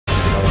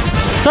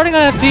Starting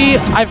on FD,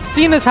 I've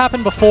seen this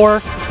happen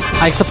before.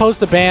 I suppose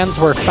the bans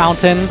were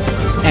Fountain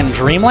and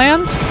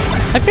Dreamland.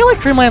 I feel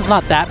like Dreamland's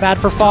not that bad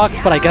for Fox,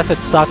 but I guess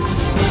it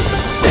sucks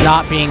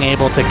not being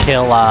able to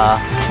kill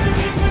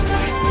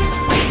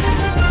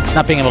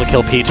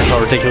Peach until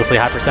ridiculously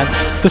high percents.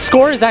 The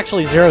score is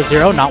actually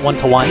 0-0, not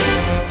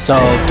 1-1, so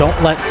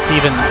don't let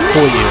Steven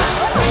fool you.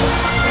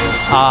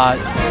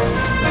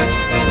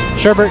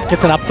 Sherbert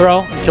gets an up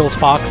throw and kills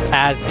Fox,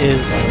 as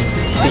is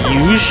the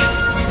Huge.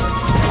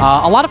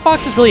 A lot of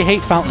Foxes really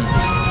hate Fountain,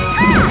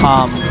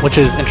 which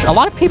is interesting. A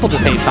lot of people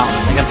just hate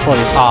Fountain against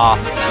floaties.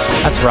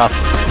 That's rough.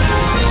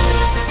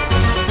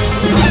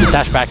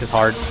 Dash back is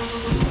hard.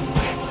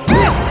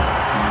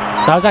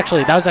 That was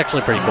actually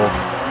pretty cool.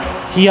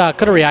 He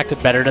could have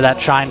reacted better to that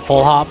Shine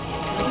full hop,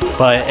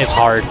 but it's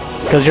hard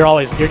because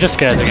you're just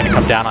scared they're gonna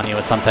come down on you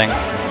with something.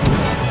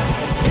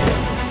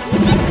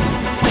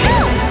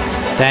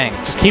 Dang,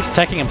 just keeps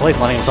teching in place,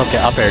 letting himself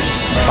get up aired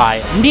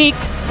by Neek,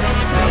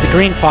 the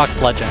Green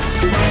Fox legend.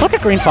 Look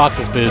at Green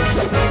Fox's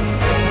boots.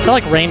 They're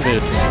like rain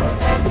boots.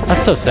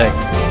 That's so sick.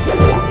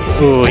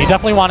 Ooh, he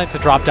definitely wanted to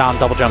drop down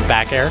double jump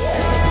back air,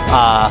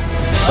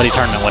 but he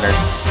tournament winner.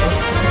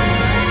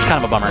 It's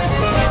kind of a bummer,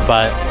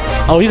 but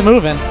oh, he's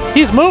moving.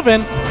 He's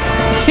moving.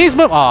 He's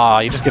moving. Aw,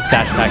 he just gets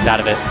dash attacked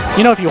out of it.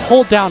 You know, if you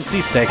hold down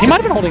C-stick, he might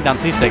have been holding down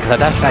C-stick because that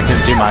dash attack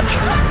didn't do much.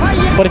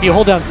 But if you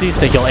hold down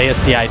C-stick, you'll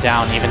ASDI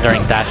down even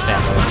during dash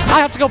dance. I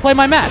have to go play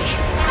my match.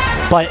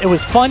 But it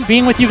was fun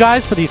being with you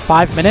guys for these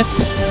 5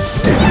 minutes.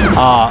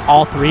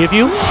 All 3 of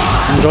you.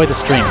 Enjoy the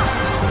stream.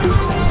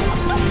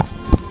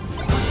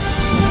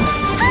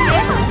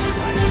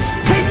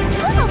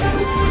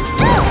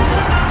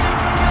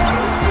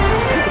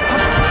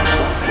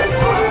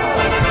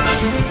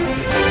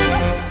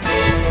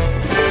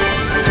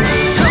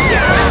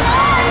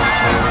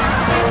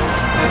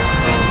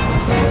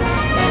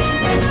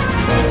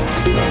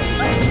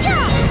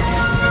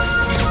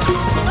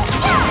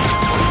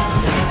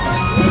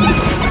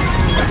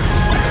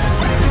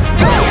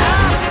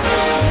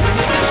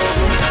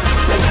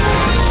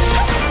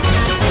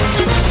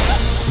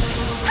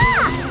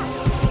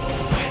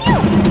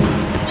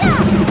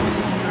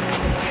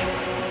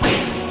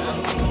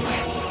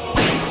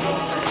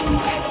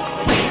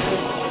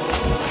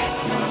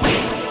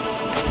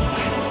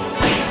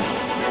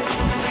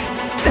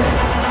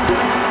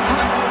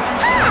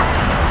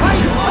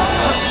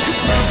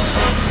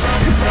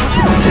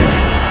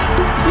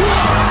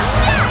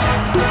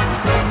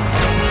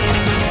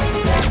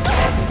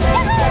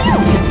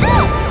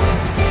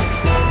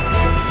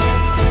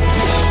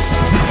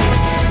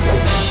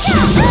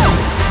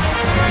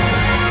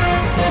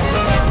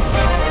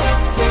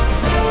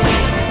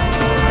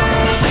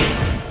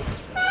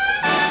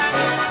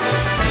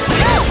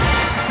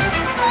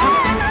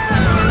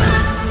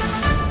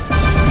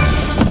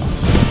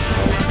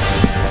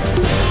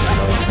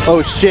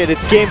 Oh shit,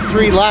 it's game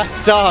 3,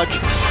 last stock.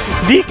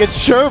 Neek and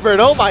Sherbert,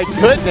 oh my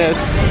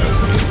goodness.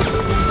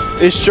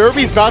 Is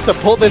Sherby's about to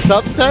pull this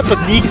upset, but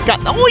Neek's got,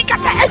 oh, he got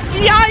the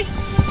SDI!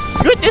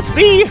 Goodness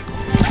me!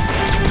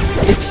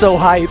 It's so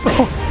hype.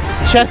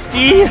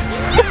 Chesty.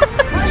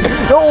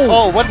 No!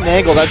 Oh, what an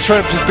angle. That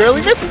turnip just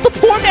barely misses the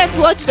poor man's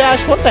ledge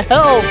dash. What the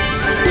hell?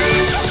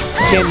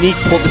 Can Neek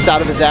pull this out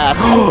of his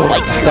ass? Oh my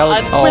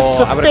god, lifts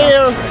the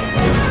fair.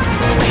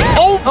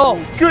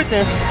 Oh,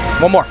 goodness.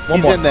 One more.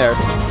 He's in there.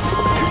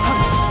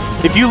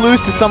 If you lose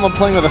to someone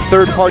playing with a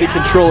third-party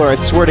controller, I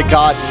swear to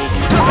God, Neek.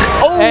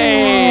 Oh,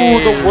 hey.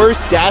 The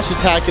worst dash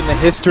attack in the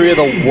history of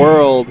the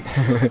world.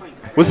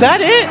 Was that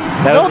it?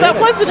 No, that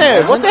wasn't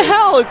it. What the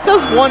hell? It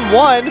says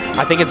 1-1.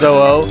 I think it's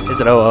 0-0.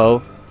 Is it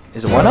 0-0?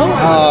 Is it 1-0?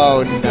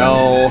 Oh,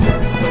 no.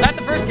 Was that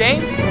the first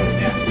game?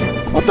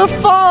 Yeah. What the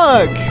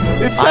fuck?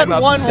 It said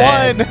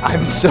 1-1.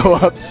 I'm so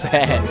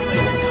upset.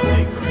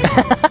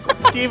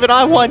 Steven,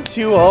 I won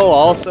 2-0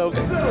 also.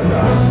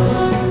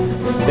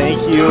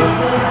 Thank you.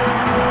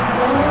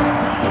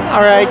 All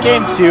right,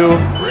 game 2.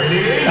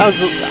 That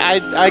was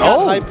I got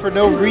hyped for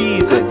no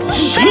reason.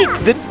 Sheik,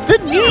 the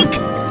Neek.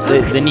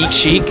 The Neek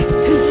Sheik?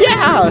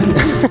 Yeah.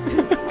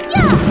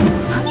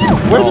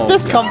 Where did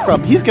this come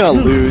from? He's gonna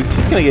lose.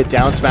 He's gonna get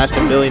down smashed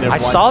a million and I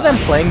saw them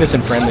playing this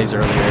in friendlies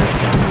earlier.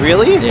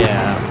 Really?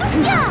 Yeah.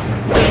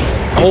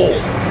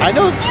 I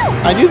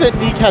knew that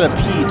Neek had a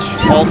Peach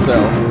also.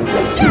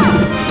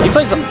 He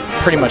plays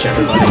pretty much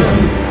everybody.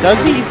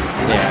 Does he?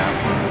 Yeah.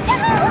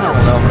 I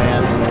don't know,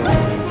 man.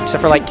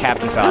 Except for like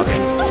Captain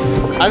Falcon.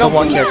 I don't. The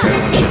one character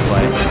everyone should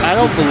play. I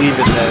don't believe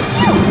in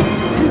this.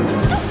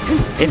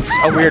 It's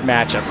a weird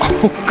matchup.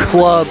 Oh,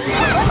 club.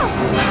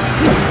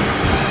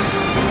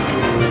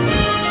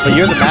 But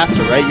you're the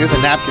master, right? You're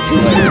the napkin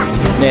slayer.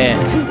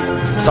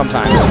 Nah.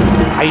 Sometimes.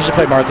 I usually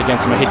play Marth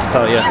against him, I hate to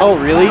tell you. Oh,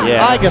 really?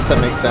 Yeah. I guess that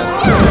makes sense.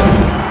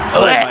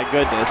 Oh my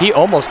goodness. He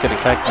almost could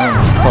have kept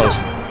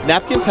close.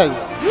 Napkins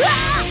has...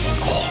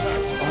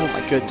 Oh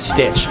my goodness.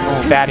 Stitch.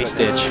 Fatty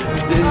Stitch.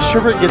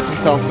 Sherbert gets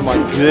himself some like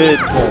good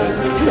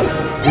pulls.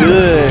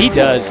 Good. He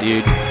does,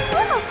 dude.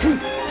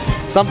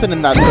 Something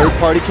in that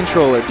third-party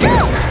controller, dude.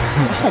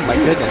 Oh my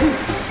goodness.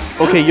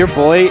 Okay, your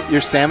boy,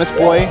 your Samus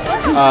boy,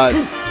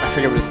 I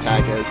forget what his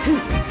tag is.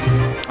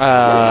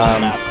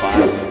 Math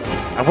class.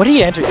 What did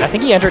he enter? I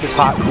think he entered his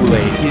hot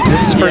Kool-Aid.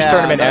 This is his first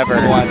tournament that's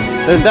ever. The one.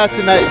 That's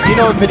a nice. Do you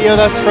know what video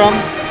that's from?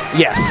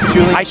 Yes.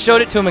 Julie? I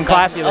showed it to him in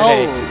class the other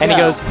day, and he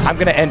goes, "I'm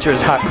gonna enter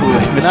his hot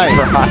Kool-Aid, Mr.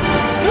 Nice.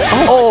 Frost."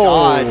 Oh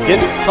my God,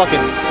 get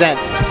fucking sent.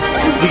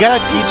 You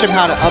gotta teach him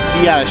how to up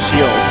B out of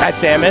shield. At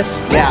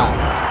Samus?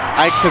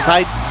 Yeah. Cause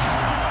I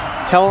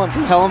tell him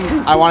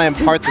I want to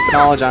impart this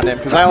knowledge on him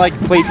because I like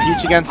played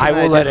Peach against him. I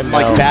will let him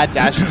like know. Bad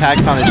dash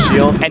attacks on his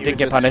shield. And didn't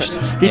get punished.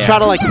 He tried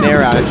to like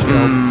nair out his shield,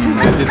 and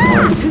it didn't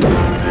work.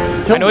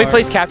 I know he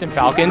plays Captain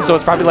Falcon, so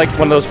it's probably like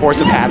one of those force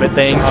of habit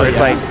things where it's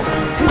like,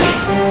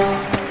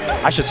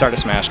 I should start a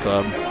Smash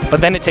Club,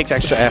 but then it takes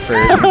extra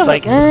effort. It's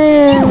like,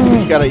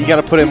 you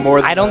gotta put in more.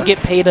 Than I don't get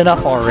paid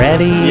enough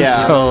already,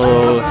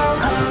 so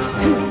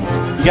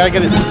you gotta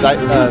get a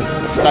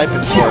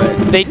stipend for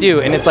it. They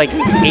do, and it's like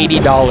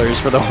 $80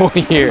 for the whole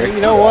year.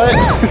 You know what?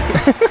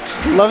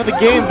 Love of the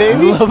game,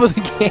 baby. Love of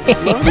the game.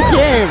 Love of the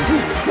game.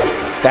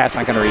 That's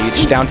not gonna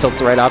reach. Down tilt's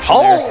the right option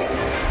there.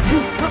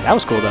 That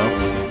was cool though.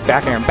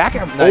 Back air, back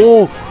air. Nice.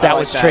 Oh, that like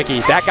was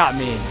tricky. That got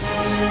me.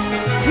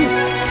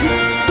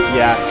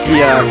 Yeah,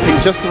 he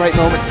picked just the right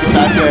moment to get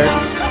back there.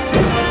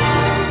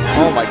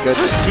 Oh my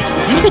goodness,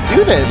 he could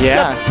do this.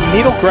 Yeah.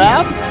 Needle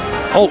grab.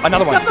 Oh,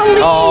 another one. Got the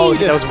lead. Oh,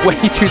 that was way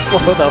too slow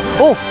though.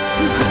 Oh,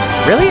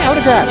 really? I would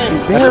have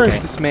grabbed. Embarrass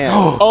this man.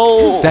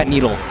 Oh, that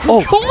needle.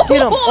 Oh,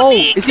 get him. Oh,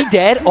 Neek. is he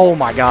dead? Oh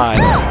my God.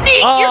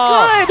 Neek, you're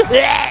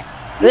good.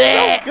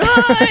 So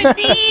good,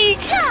 Neek.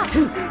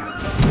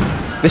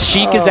 The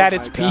Sheik is at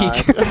its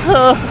peak.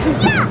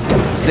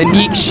 The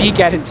Neek Sheik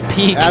at its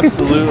peak.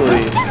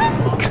 Absolutely.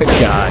 Good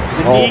God.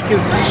 The Neek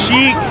is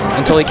chic.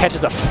 Until he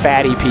catches a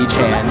fatty Peach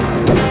hand.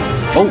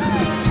 Oh.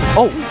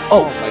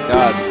 Oh my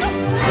God.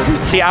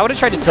 See, I would have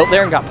tried to tilt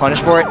there and got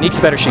punished for it. Neek's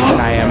a better Sheik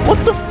than I am.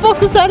 What the fuck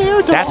was that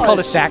air dodge? That's called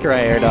a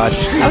Sakurai air dodge.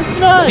 That was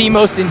nuts. The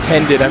most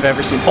intended I've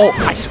ever seen. Oh,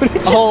 I should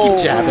have just keep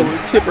jabbing.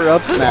 Tipper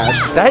up smash.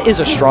 That is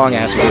a strong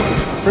ass move.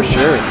 For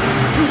sure.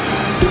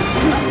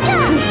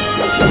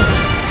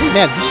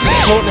 Man, he's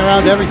just floating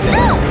around everything.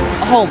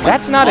 Oh my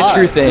That's not God. a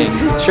true thing.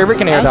 Sherbert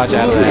can air dodge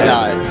out of Absolutely that.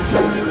 not.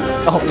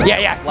 Oh,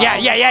 yeah. All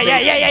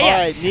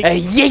right, Neek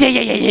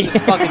Yeah.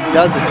 just fucking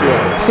does it to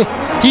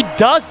him. He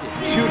does it.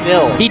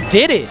 2-0. He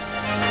did it.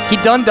 He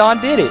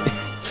did it.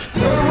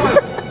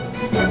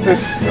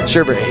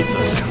 Sherbert hates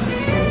us.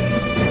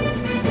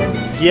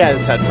 He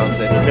has headphones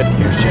in. He couldn't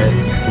hear shit.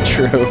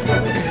 True.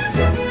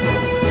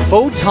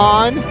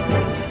 Photon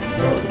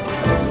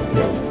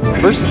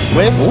versus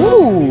Wisp.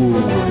 Ooh.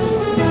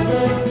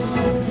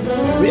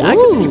 I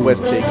can see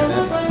Wisp taking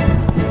this.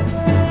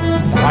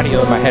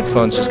 Audio in my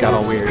headphones just got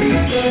all weird.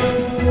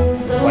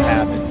 What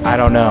happened? I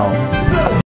don't know.